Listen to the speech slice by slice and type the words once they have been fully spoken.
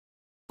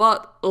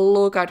But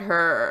look at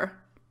her.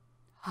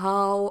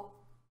 How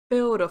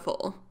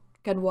beautiful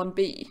can one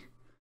be?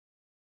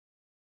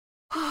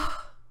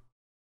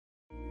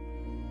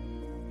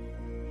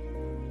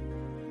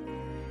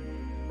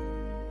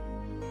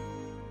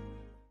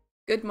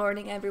 Good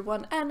morning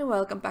everyone and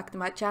welcome back to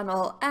my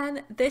channel,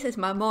 and this is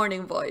my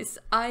morning voice.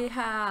 I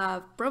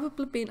have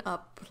probably been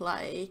up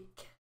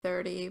like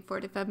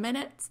 30-45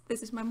 minutes.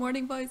 This is my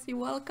morning voice, you're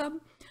welcome.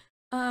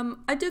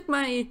 I took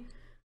my...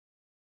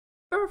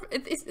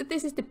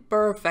 This is the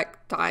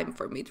perfect time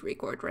for me to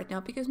record right now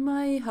because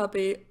my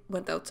hubby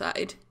went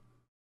outside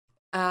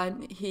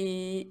and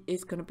he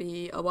is gonna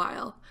be a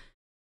while.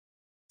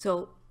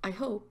 So I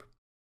hope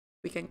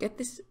we can get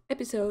this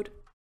episode,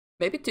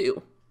 maybe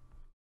 2,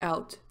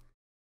 out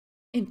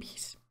in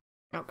peace.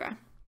 Okay.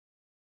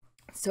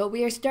 So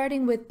we are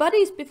starting with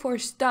Buddies Before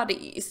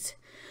Studies.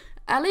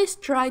 Alice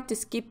tried to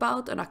skip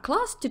out on a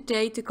class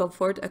today to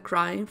comfort a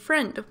crying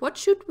friend. What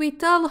should we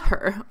tell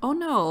her? Oh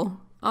no.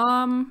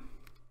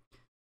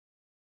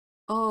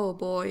 Oh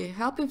boy,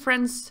 helping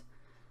friends.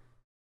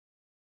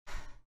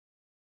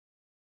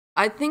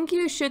 I think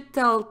you should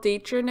tell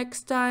teacher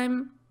next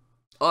time.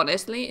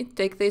 Honestly,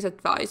 take this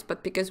advice,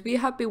 but because we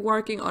have been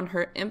working on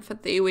her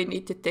empathy, we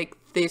need to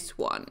take this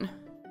one.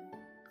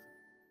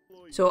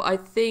 So I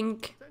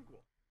think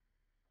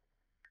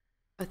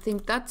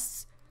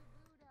that's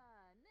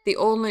the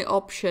only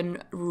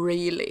option,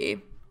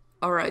 really.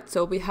 Alright,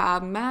 so we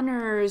have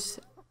manners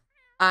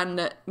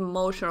and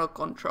emotional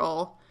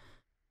control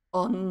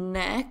on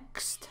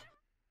next.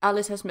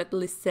 Alice has met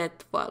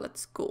Lisette while at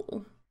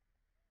school.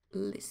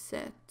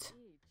 Lisette?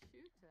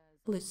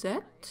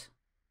 Lisette?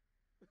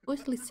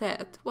 Who's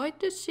Lisette? Why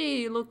does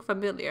she look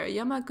familiar?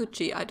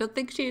 Yamaguchi. I don't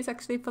think she is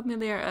actually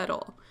familiar at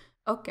all.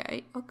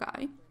 Okay,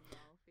 okay.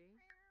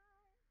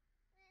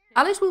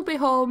 Alice will be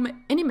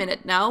home any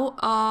minute now.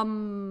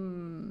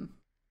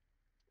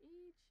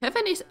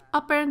 Heaven is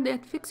apparently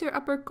at Fix Your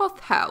Upper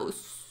Goth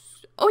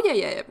house. Oh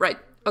yeah, right.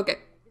 Okay.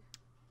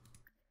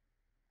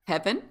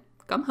 Heaven,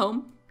 come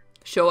home.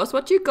 Show us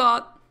what you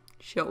got.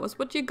 Show us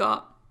what you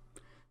got.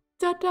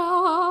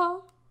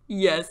 Ta-da!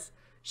 Yes,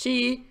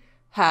 she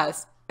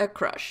has a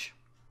crush.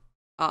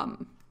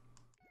 Can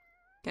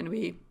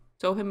we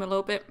show him a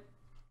little bit?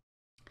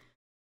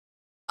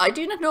 I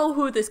do not know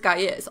who this guy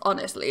is,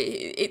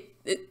 honestly.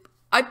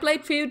 I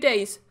played few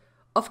days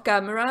off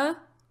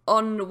camera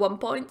on one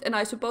point, and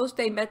I suppose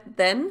they met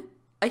then.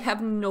 I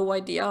have no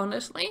idea,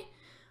 honestly.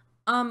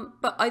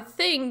 But I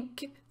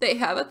think they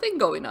have a thing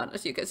going on,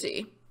 as you can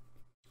see,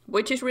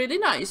 which is really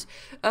nice.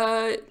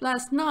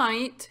 Last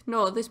night,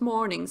 no, this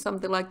morning,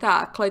 something like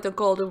that, Clayton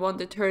called and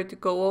wanted her to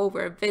go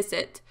over and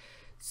visit.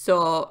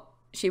 So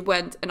she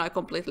went, and I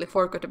completely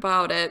forgot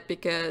about it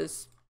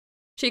because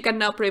she can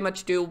now pretty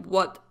much do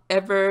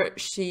whatever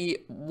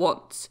she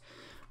wants.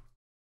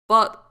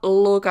 But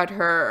look at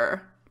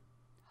her.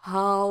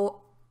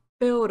 How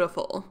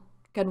beautiful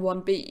can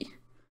one be?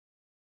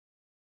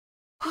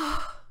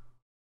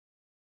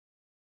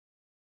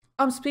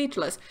 I'm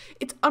speechless.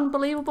 It's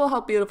unbelievable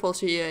how beautiful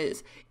she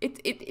is.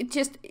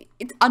 It's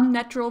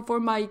unnatural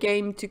for my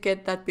game to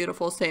get that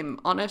beautiful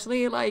sim.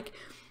 Honestly, like,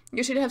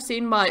 you should have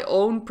seen my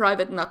own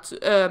private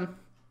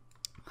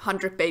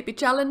 100 baby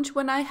challenge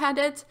when I had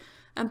it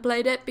and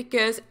played it,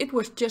 because it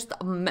was just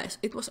a mess.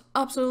 It was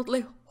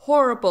absolutely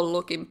horrible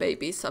looking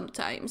baby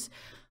sometimes.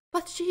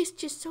 But she's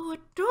just so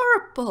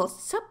adorable,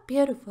 so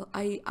beautiful.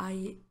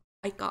 I'm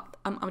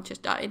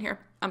just dying here.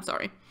 I'm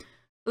sorry.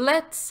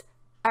 Let's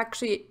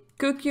actually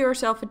cook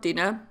yourself a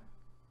dinner.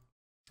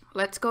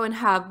 Let's go and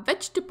have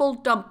vegetable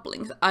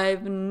dumplings.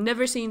 I've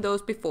never seen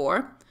those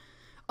before.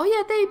 Oh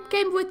yeah, they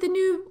came with the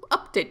new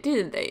update,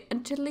 didn't they?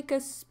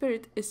 Angelica's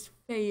spirit is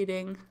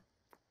fading.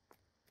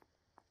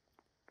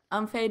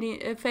 I'm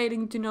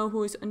failing to know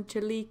who is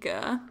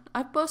Angelica.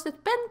 I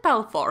posted pen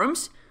pal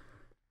forums.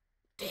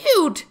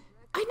 Dude,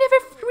 I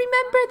never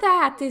remember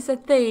that is a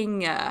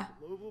thing.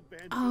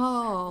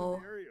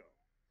 Oh,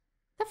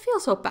 that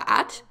feels so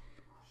bad.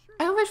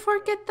 I always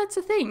forget that's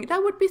a thing.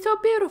 That would be so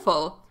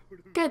beautiful.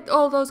 Get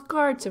all those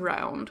cards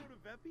around.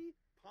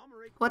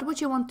 What would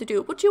you want to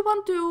do? Would you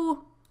want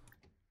to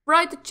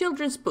write a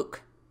children's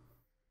book?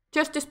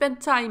 Just to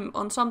spend time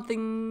on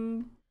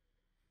something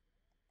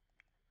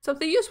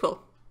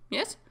useful?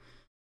 Yes?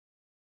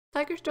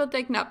 Tigers don't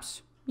take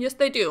naps. Yes,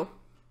 they do.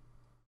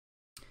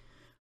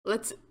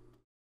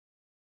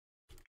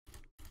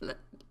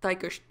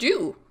 Tigers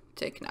do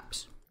take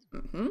naps.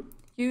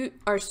 You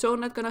are so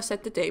not gonna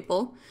set the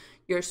table.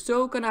 You're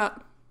so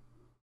gonna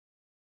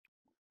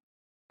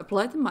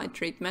apply the mind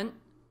treatment,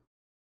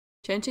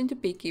 change into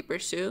beekeeper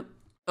suit.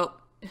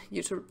 Oh,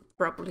 you should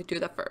probably do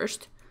that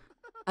first.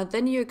 And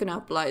then you're gonna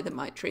apply the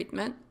mind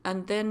treatment,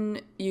 and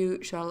then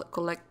you shall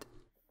collect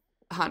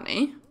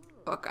honey.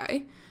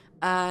 Okay.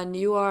 And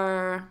you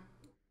are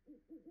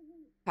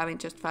having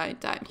just fine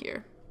time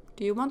here.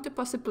 Do you want to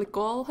possibly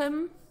call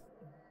him?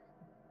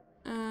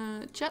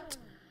 Chat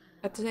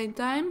at the same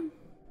time?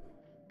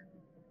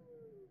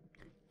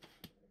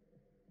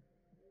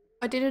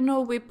 I didn't know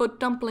we put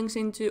dumplings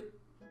into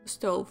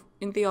stove,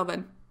 in the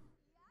oven.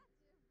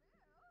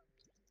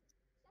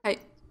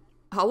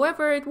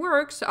 However it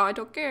works, I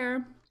don't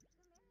care.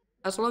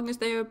 As long as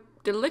they're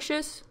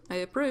delicious, I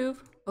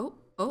approve. Oh,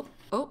 oh,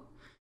 oh.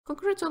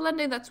 Congrats on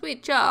landing that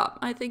sweet job.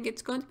 I think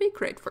it's going to be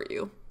great for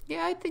you.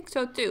 Yeah, I think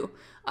so too.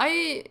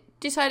 I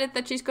decided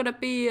that she's gonna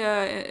be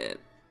an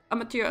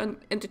amateur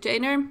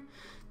entertainer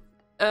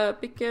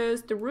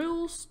because the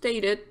rules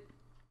stated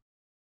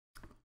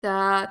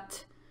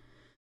that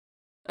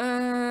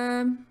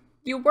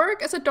you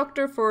work as a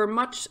doctor for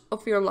much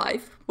of your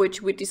life,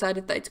 which we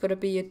decided that it's gonna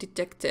be a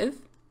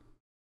detective.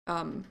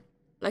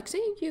 Like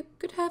say you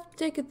could have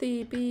taken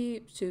the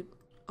bee suit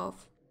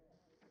off.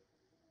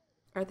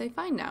 Are they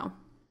fine now?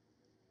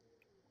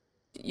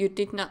 You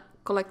did not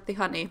collect the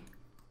honey,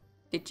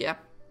 did ya?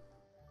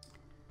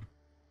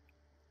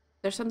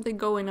 There's something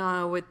going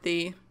on with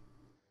the...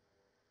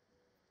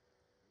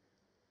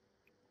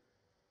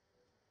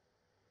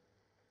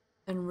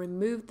 And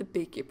remove the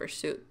beekeeper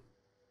suit.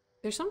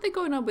 There's something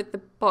going on with the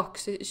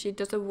box. She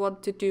doesn't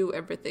want to do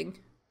everything.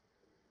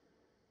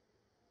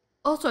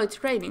 Also,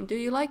 it's raining. Do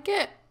you like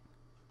it?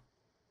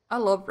 I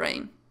love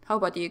rain. How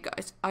about you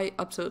guys? I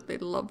absolutely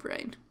love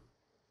rain.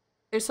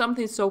 There's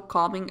something so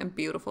calming and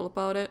beautiful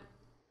about it.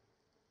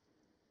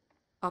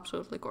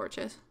 Absolutely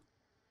gorgeous.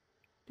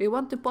 Do you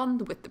want to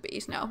bond with the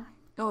bees now?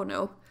 Oh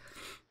no.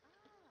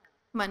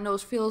 My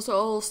nose feels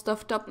all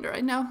stuffed up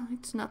right now.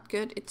 It's not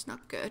good. It's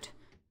not good.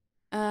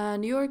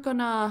 And you're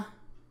gonna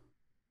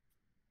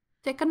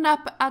take a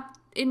nap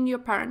in your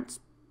parents'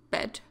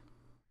 bed.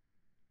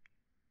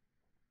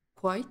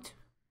 Quite,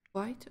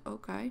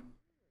 okay.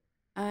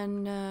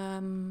 And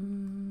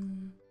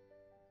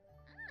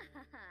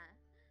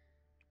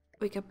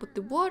we can put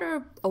the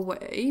water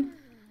away.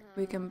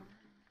 We can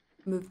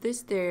move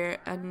this there,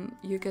 and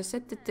you can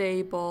set the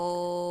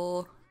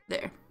table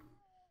there.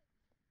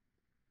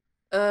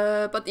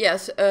 But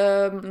yes,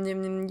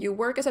 you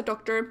work as a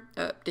doctor,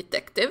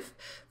 detective,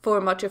 for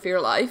much of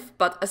your life,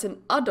 but as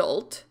an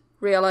adult,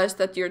 realize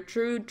that your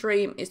true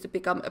dream is to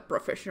become a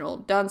professional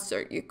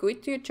dancer. You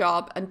quit your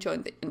job and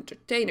join the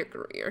entertainer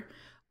career,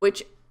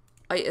 which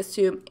I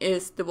assume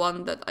is the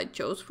one that I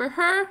chose for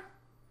her.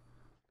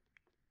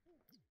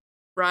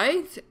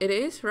 Right? It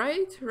is,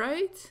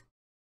 right?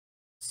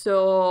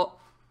 So,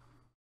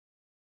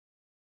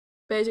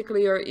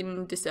 basically you're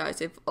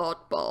indecisive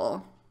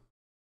oddball.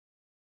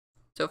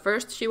 So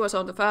first she was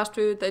on the fast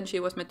food, then she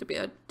was meant to be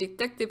a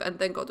detective and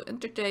then go to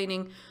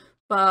entertaining.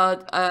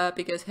 But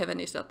because heaven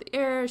is not the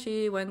air,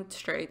 she went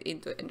straight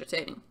into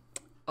entertaining.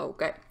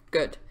 Okay,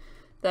 good.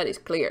 That is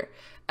clear.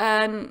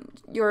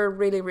 And you're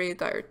really, really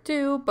tired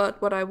too, but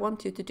what I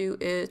want you to do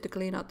is to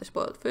clean out the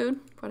spoiled food.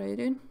 What are you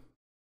doing?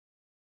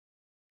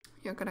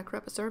 You're gonna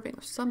grab a serving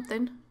of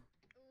something.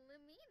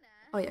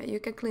 Oh yeah, you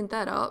can clean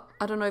that up.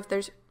 I don't know if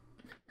there's...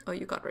 Oh,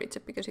 you got rid of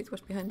it because it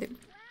was behind the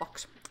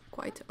box.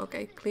 Quite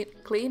okay.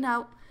 Clean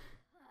out.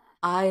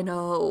 I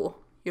know.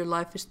 Your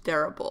life is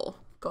terrible.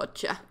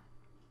 Gotcha.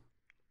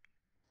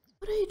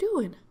 What are you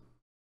doing?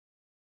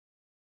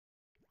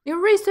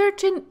 You're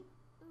researching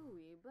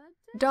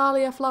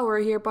Dahlia flower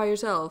here by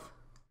yourself.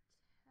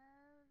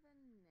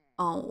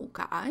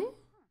 Okay.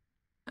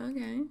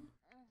 Okay.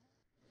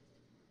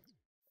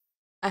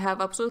 I have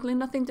absolutely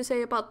nothing to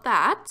say about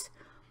that.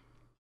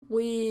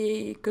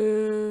 We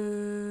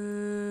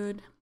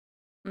could...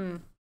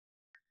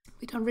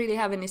 We don't really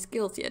have any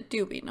skills yet,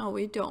 do we? No,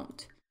 we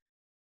don't.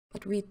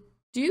 But we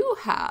do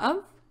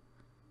have...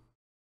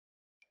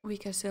 We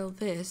can sell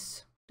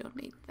this. We don't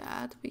need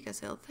that. We can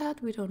sell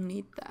that. We don't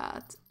need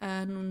that.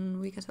 And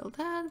we can sell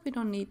that. We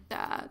don't need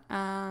that.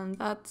 And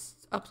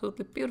that's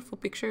absolutely beautiful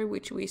picture,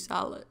 which we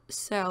sell.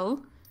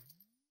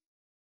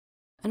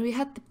 And we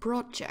had the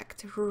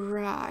project,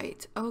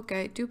 right?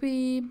 Okay, do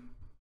we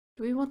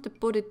want to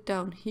put it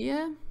down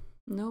here?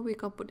 No, we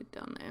can't put it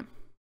down there.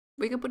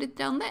 We can put it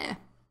down there.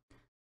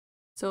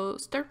 So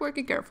start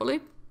working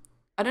carefully.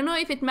 I don't know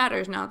if it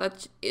matters now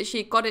that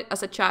she got it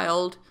as a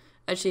child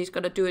and she's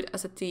gonna do it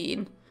as a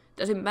teen.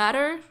 Does it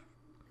matter?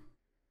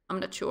 I'm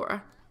not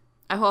sure.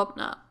 I hope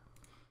not.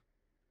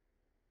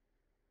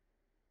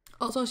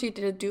 Also, she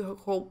didn't do her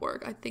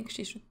homework. I think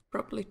she should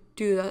probably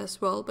do that as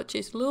well, but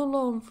she's a little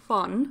low on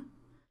fun,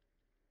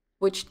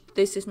 which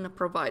this is not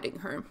providing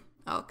her.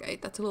 Okay,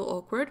 that's a little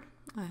awkward,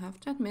 I have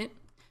to admit.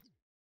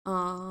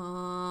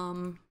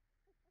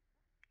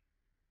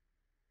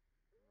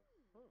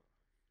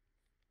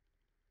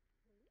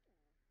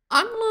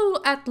 I'm a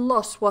little at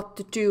loss what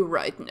to do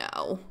right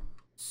now.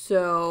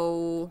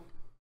 So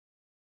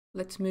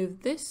let's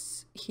move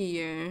this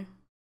here.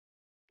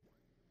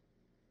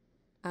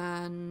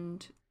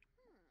 And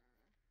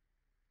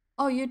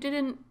oh, you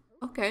didn't.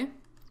 Okay,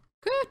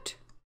 good.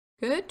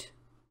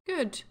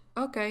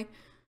 Okay.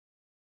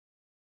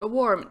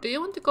 Warm, do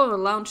you want to go to the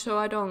lounge so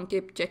I don't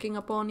keep checking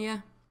up on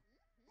you?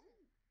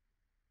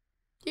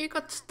 You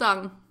got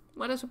stung.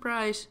 What a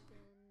surprise.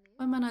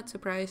 Why am I not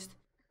surprised?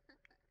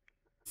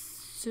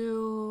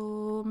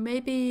 So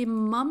maybe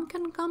Mom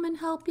can come and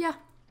help you?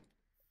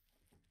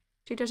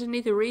 She doesn't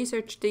need to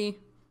research the...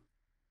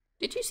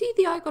 Did you see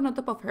the icon on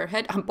top of her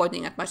head? I'm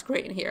pointing at my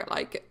screen here,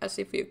 like as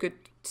if you could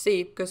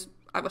see, because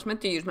I was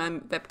meant to use my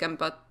webcam,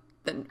 but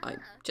then I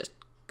just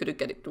couldn't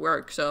get it to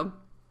work, so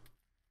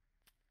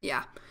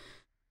yeah.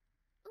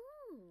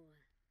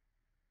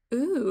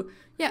 Ooh,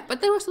 yeah,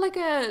 but there was like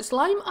a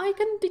slime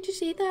icon, did you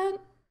see that?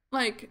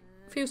 Like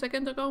a few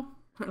seconds ago?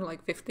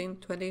 Like 15,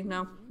 20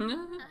 now.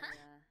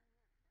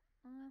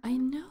 I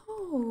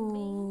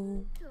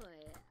know.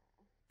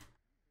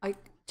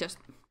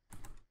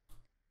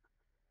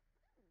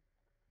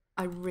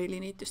 I really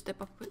need to step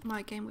up with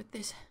my game with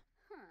this.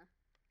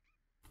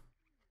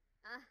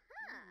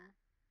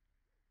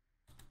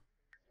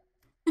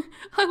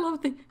 I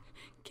love the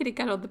kitty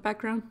cat on the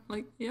background.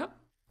 Like, yep.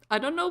 I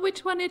don't know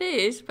which one it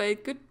is, but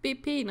it could be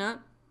Peanut,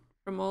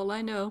 from all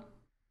I know.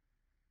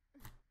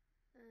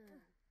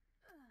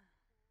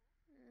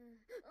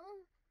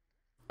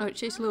 Oh,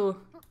 she's Lou.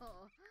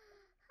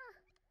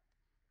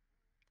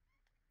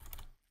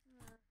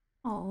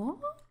 Oh,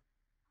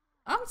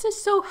 I'm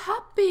just so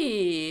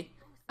happy.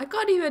 I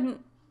can't even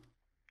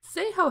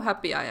say how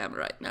happy I am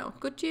right now.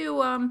 Could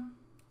you,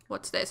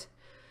 what's this?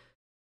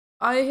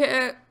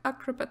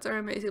 Acrobats are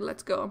amazing,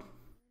 let's go.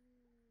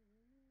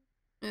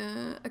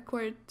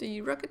 Acquired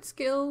the rocket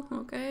skill,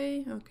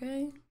 okay.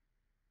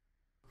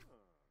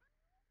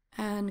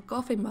 And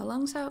coughing my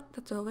lungs out,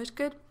 that's always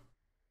good.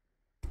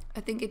 I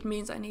think it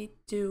means I need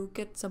to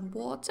get some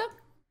water.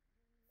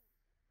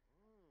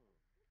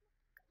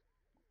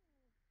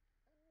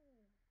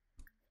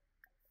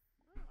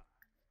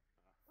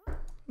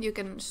 You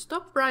can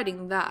stop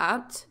writing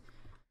that.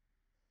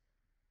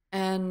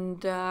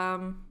 And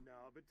Nugget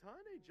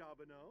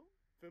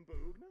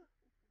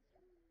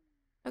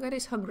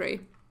is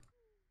hungry.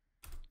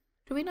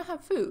 Do we not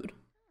have food?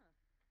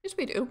 Yes,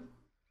 we do.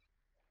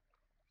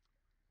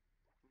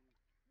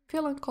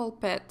 Feel and call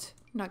pet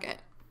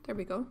Nugget. There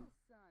we go.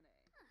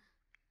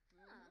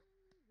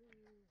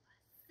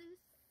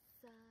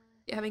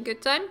 You having a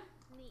good time?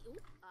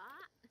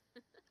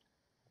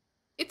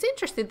 It's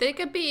interesting. They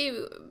can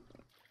be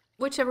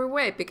whichever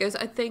way, because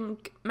I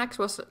think Max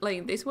was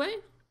laying this way,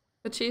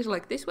 but she's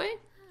like this way.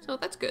 So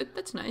that's good.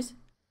 That's nice.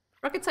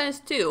 Rocket science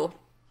 2.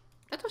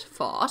 That was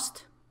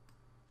fast.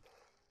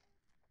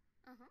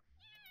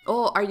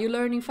 Oh, are you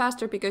learning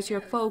faster because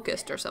you're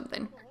focused or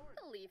something?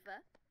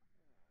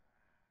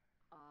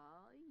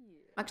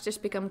 Max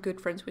just become good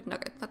friends with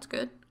Nugget. That's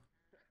good.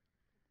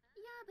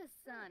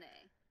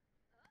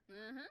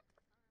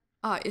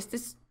 Ah,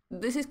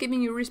 this is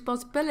giving you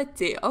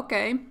responsibility.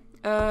 Okay.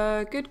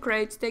 Good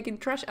grades, taking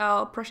trash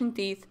out, brushing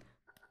teeth,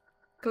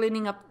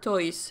 cleaning up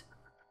toys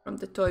from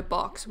the toy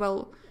box.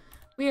 Well,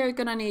 we are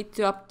gonna need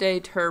to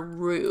update her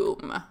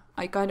room.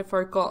 I kind of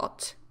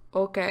forgot.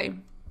 Okay.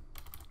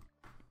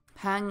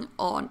 Hang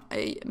on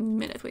a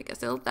minute, we can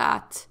sell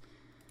that.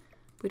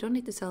 We don't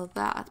need to sell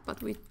that,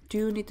 but we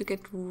do need to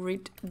get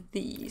rid of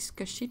these,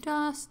 because she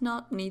does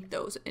not need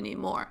those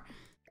anymore.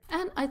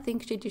 And I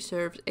think she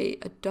deserves a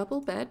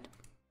double bed,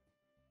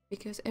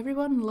 because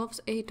everyone loves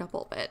a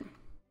double bed.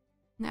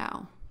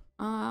 Now,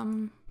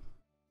 was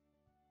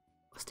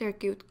there a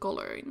cute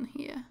color in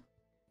here?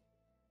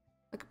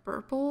 Like a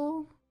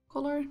purple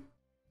color?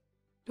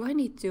 Do I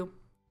need to?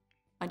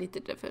 I need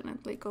to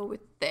definitely go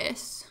with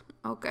this.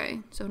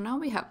 Okay, so now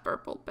we have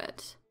purple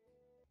beds.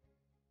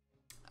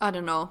 I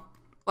don't know.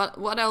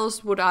 What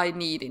else would I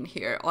need in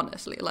here,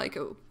 honestly? Like,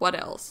 what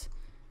else?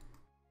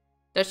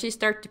 Does she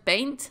start to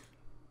paint?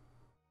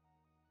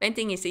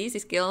 Painting is easy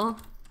skill.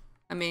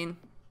 I mean,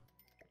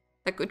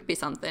 that could be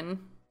something.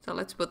 So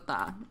let's put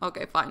that.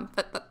 Okay, fine.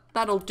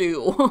 That'll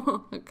do.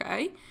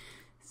 Okay.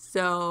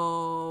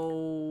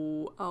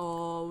 So,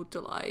 oh,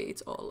 the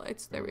lights, all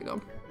lights. There we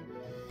go.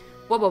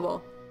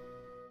 Whoa.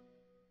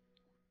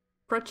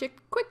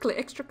 Project quickly.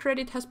 Extra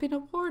credit has been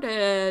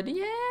awarded.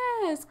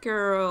 Yes,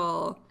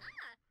 girl.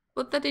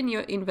 Put that in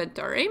your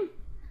inventory.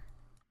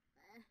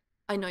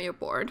 I know you're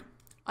bored.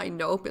 I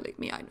know, believe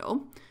me, I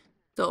know.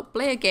 So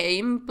play a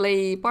game,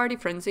 play Party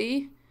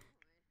Frenzy.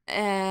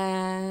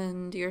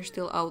 And you're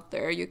still out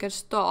there. You can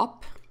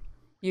stop.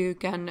 You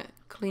can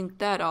clean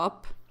that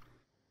up.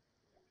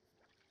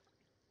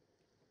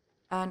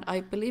 And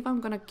I believe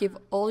I'm gonna give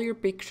all your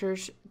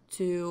pictures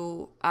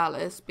to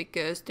Alice,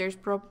 because there's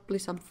probably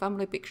some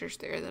family pictures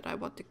there that I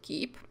want to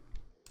keep.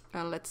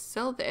 And let's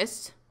sell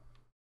this.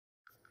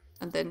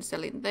 And then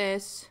selling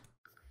this.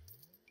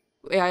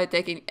 We are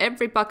taking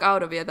every buck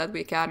out of it that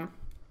we can.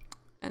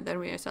 And then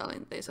we are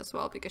selling this as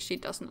well, because she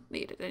does not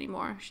need it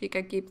anymore. She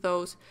can keep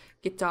those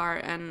guitar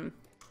and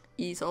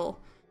easel.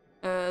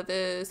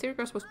 The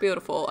circus was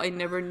beautiful. I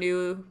never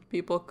knew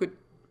people could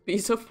be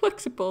so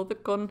flexible. The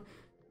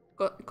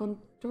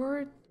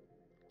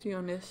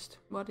contortionist.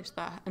 What is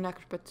that? And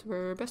acrobats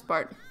were best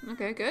part.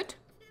 Okay, good.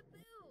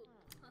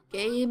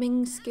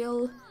 Gaming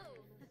skill.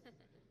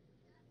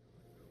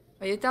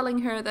 Are you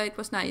telling her that it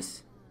was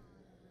nice?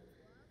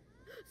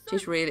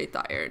 She's really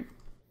tired.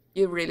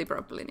 You really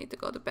probably need to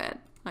go to bed.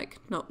 Like,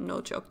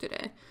 no joke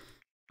today.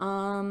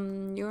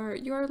 You're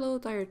a little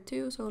tired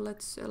too, so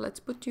let's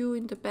put you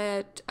into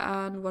bed.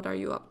 And what are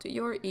you up to?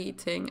 You're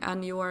eating,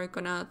 and you are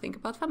gonna think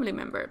about family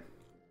member.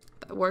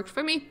 That works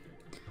for me.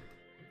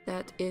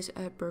 That is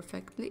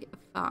perfectly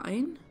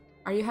fine.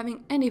 Are you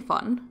having any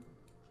fun?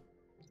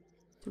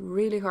 It's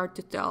really hard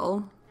to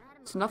tell.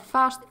 It's not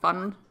fast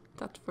fun,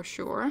 that's for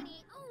sure.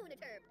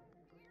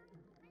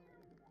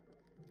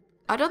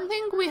 I don't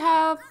think we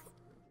have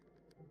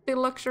the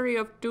luxury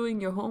of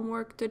doing your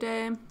homework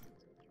today.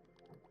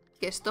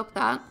 Okay, stop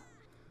that.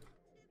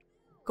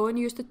 Go and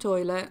use the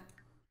toilet.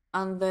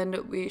 And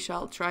then we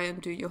shall try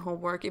and do your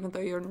homework, even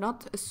though you're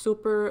not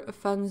super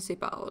fancy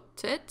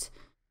about it.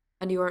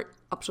 And you are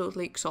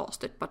absolutely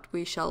exhausted, but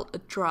we shall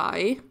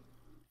try.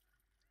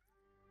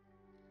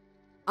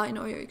 I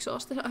know you're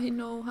exhausted, I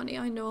know, honey,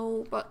 I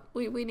know, but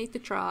we need to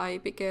try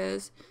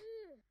because...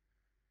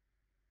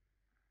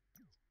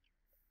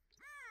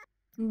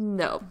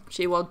 No,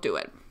 she won't do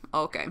it.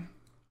 Okay,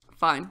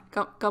 fine.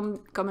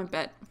 Come in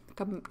bed.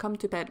 Come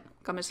to bed.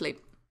 Come and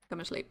sleep. Come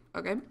and sleep.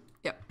 Okay.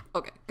 Yep.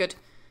 Okay. Good.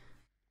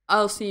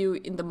 I'll see you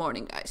in the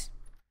morning, guys.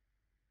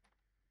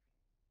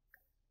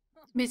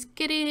 Miss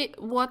Kitty,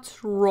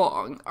 what's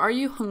wrong? Are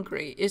you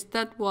hungry? Is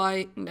that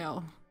why?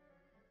 No.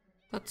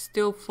 That's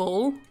still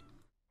full.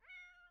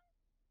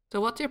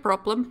 So what's your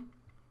problem?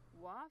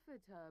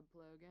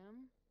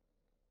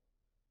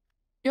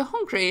 You're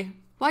hungry.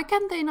 Why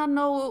can't they not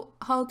know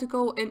how to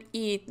go and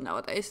eat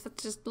nowadays?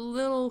 That's just a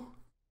little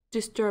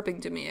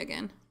disturbing to me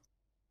again.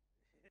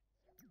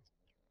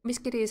 Miss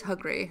Kitty is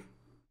hungry.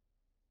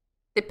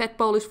 The pet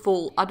bowl is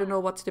full. I don't know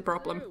what's the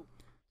problem.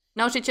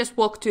 Now she just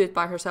walked to it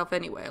by herself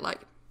anyway,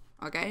 like,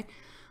 okay.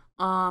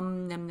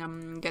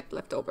 Get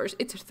leftovers.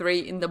 It's 3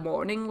 in the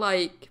morning,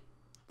 like,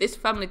 this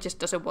family just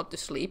doesn't want to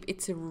sleep.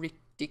 It's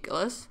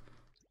ridiculous.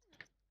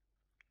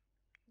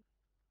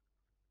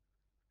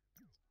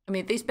 I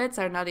mean, these beds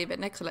are not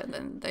even excellent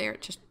and they are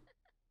just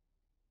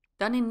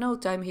done in no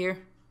time here.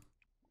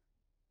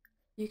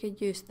 You can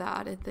use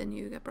that and then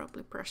you can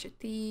probably brush your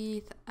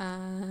teeth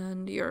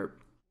and you're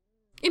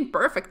in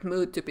perfect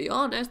mood, to be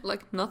honest.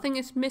 Like, nothing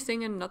is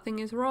missing and nothing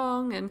is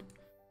wrong and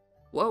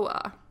whoa.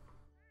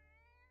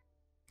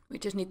 We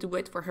just need to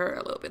wait for her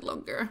a little bit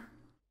longer.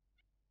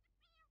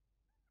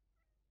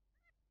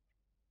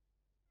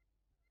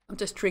 I'm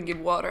just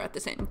drinking water at the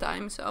same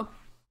time, so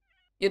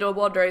you don't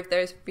wonder if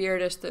there's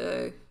weirdest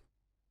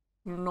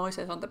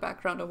noises on the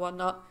background or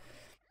whatnot.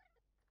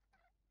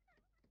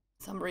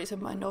 For some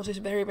reason my nose is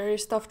very, very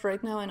stuffed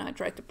right now and I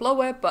tried to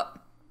blow it, but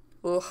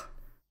ugh,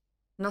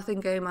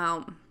 nothing came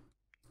out.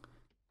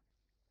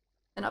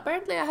 And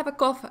apparently I have a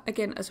cough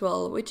again as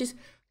well, which is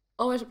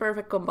always a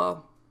perfect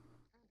combo.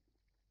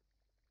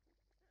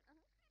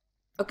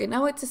 Okay,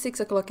 now it's 6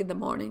 o'clock in the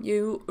morning.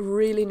 You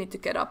really need to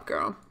get up,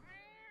 girl.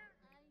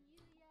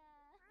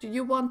 Do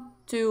you want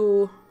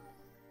to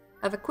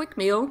have a quick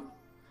meal?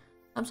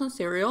 Have some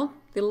cereal?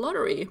 The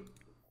lottery.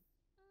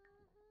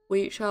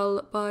 We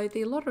shall buy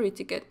the lottery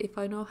ticket if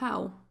I know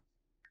how.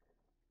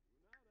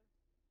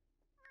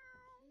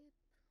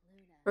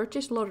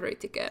 Purchase lottery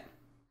ticket.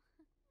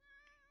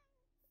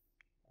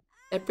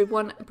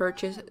 Everyone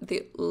purchase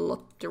the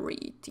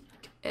lottery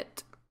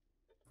ticket.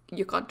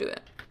 You can't do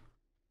it.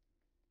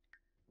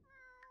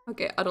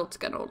 Okay, adults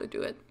can only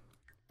do it.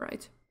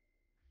 Right.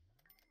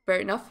 Fair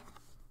enough.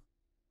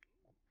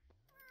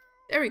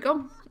 There we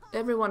go.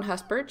 Everyone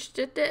has purchased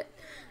it.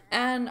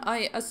 And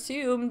I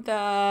assume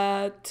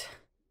that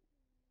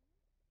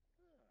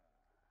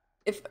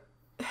if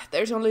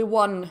there's only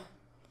one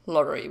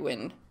lottery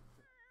win,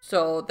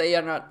 so they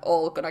are not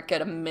all gonna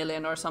get 1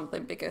 million or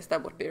something, because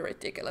that would be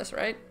ridiculous,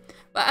 right?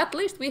 But at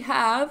least we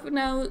have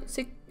now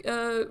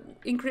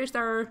increased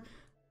our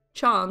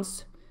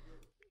chance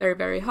very,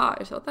 very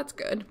high, so that's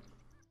good.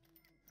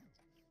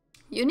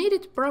 You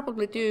needed to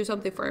probably do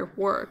something for your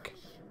work.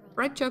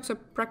 Write jokes or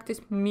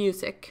practice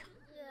music.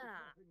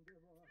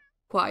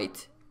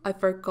 Quite. I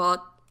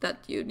forgot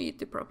that you need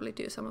to probably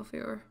do some of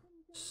your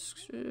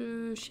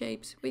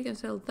shapes. We can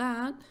sell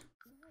that.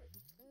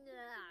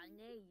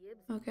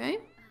 Okay.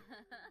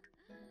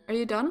 Are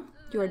you done?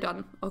 You are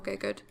done. Okay,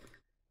 good.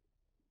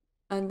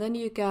 And then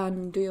you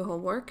can do your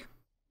homework.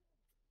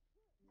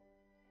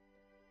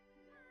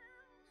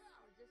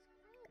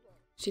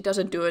 She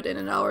doesn't do it in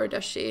an hour,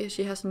 does she?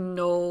 She has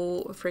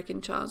no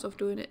freaking chance of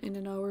doing it in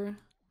an hour.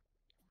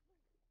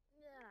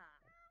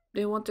 Do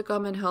you want to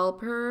come and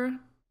help her?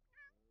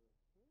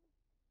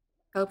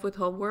 Help with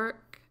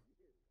homework?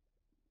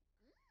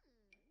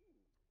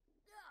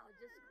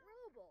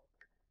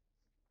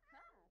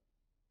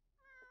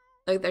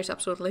 Like, there's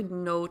absolutely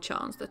no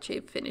chance that she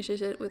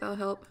finishes it without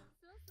help.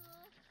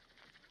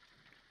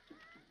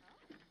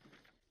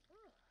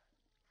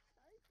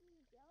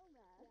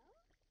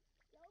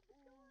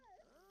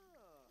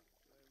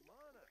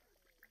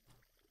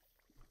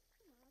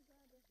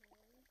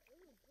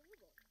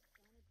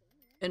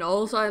 In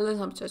all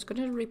silence, I'm just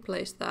gonna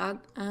replace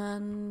that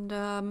and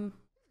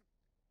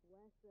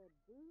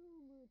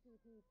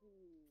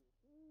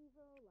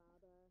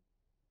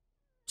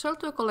sell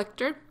to a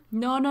collector.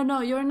 No, no, no,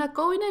 you're not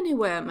going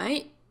anywhere,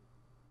 mate.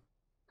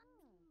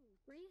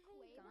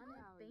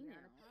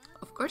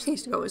 Of course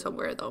he's going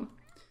somewhere though.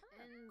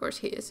 Of course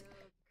he is.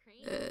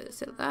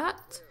 Sell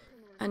that.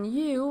 And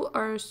you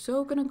are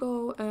so gonna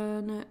go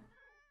and...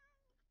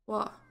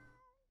 What?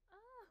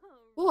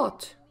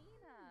 What?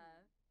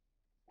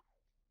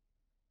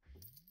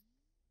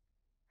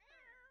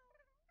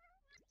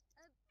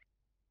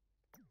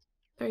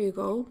 There you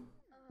go.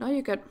 Now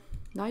you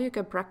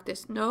can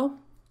practice. No?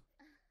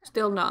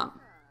 Still not.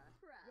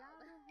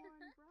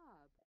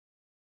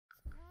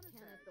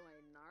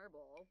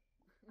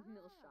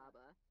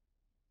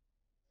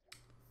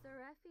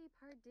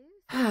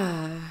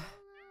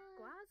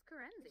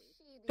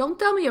 Don't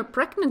tell me you're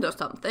pregnant or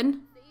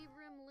something.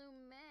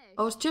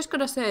 I was just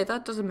gonna say,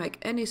 that doesn't make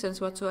any sense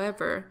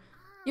whatsoever.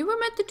 You were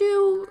meant to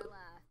do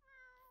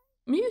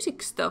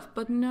music stuff,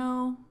 but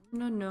no.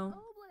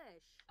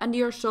 And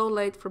you're so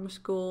late from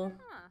school.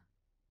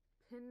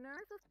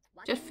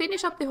 Just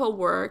finish up the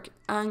homework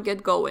and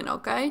get going,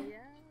 okay?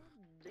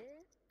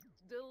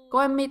 Go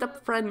and meet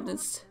up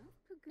friends.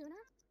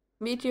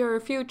 Meet your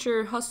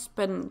future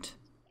husband.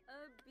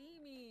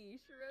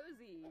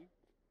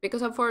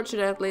 Because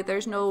unfortunately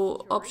there's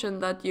no option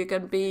that you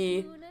can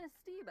be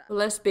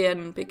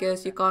lesbian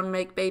because you can't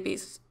make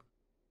babies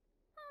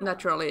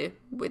naturally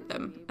with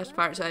them, as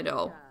far as I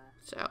know.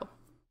 So,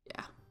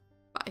 yeah.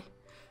 Bye.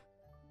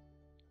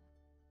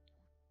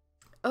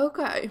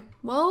 Okay,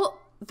 well,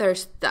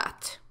 there's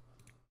that.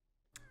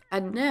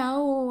 And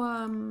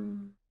now,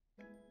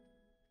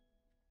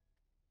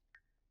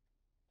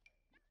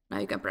 now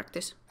you can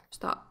practice.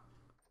 Stop.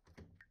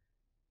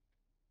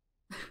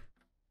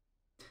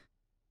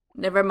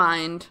 Never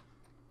mind.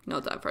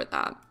 No time for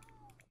that.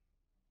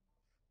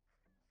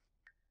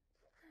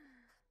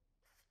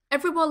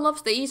 Everyone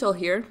loves the easel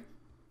here.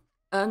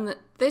 And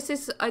this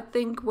is, I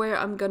think, where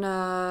I'm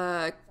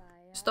gonna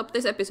stop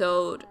this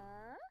episode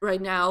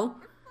right now.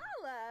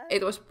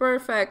 It was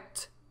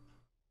perfect.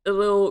 A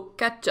little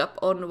catch up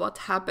on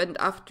what happened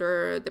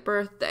after the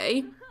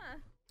birthday.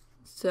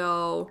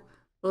 So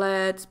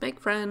let's make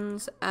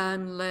friends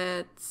and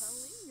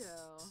let's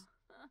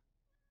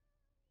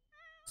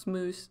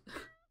smooth.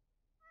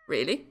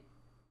 Really?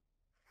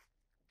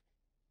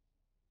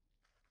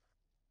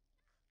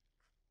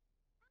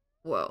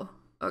 Whoa.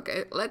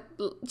 Okay,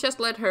 just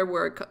let her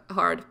work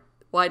hard.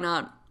 Why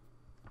not?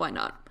 Why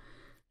not?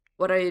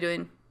 What are you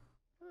doing?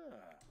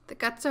 The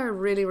cats are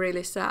really,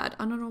 really sad.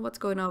 I don't know what's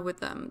going on with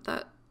them.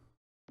 That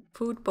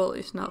food bowl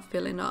is not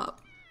filling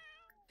up.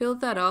 Fill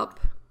that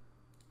up.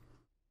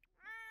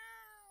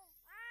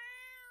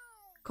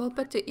 Call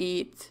back to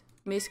eat.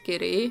 Miss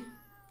Kitty.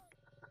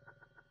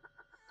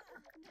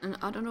 And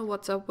I don't know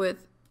what's up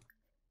with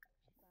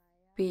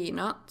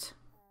Peanut.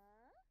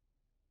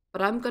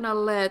 But I'm gonna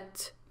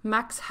let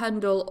Max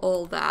handle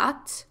all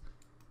that.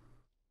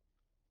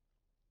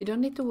 You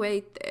don't need to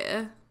wait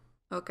there.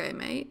 Okay,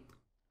 mate.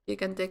 You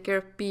can take care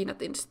of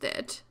Peanut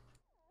instead.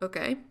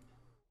 Okay.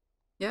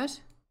 Yes?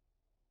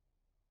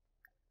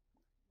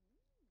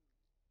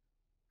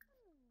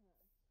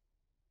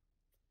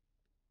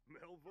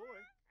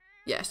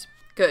 Yes.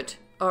 Good.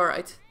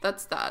 Alright.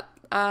 That's that.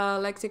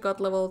 Lexi got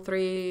level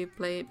 3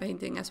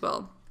 painting as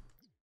well.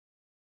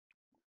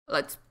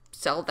 Let's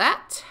sell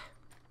that.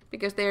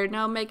 Because they're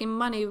now making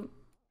money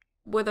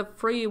with a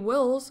free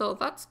will, so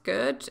that's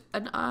good.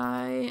 And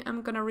I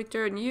am gonna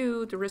return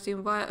you to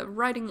resume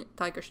riding.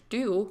 Tigers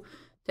do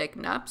take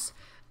naps.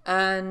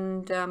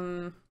 And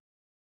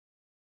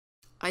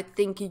I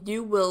think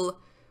you will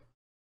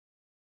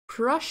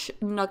crush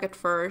Nugget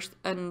first,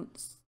 and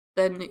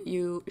then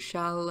you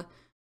shall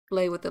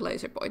play with the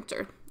laser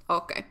pointer.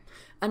 Okay.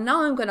 And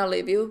now I'm gonna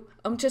leave you.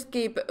 I'm just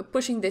keep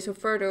pushing this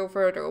further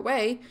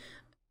away.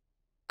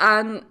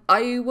 And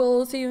I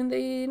will see you in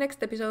the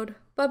next episode.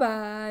 Bye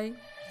bye.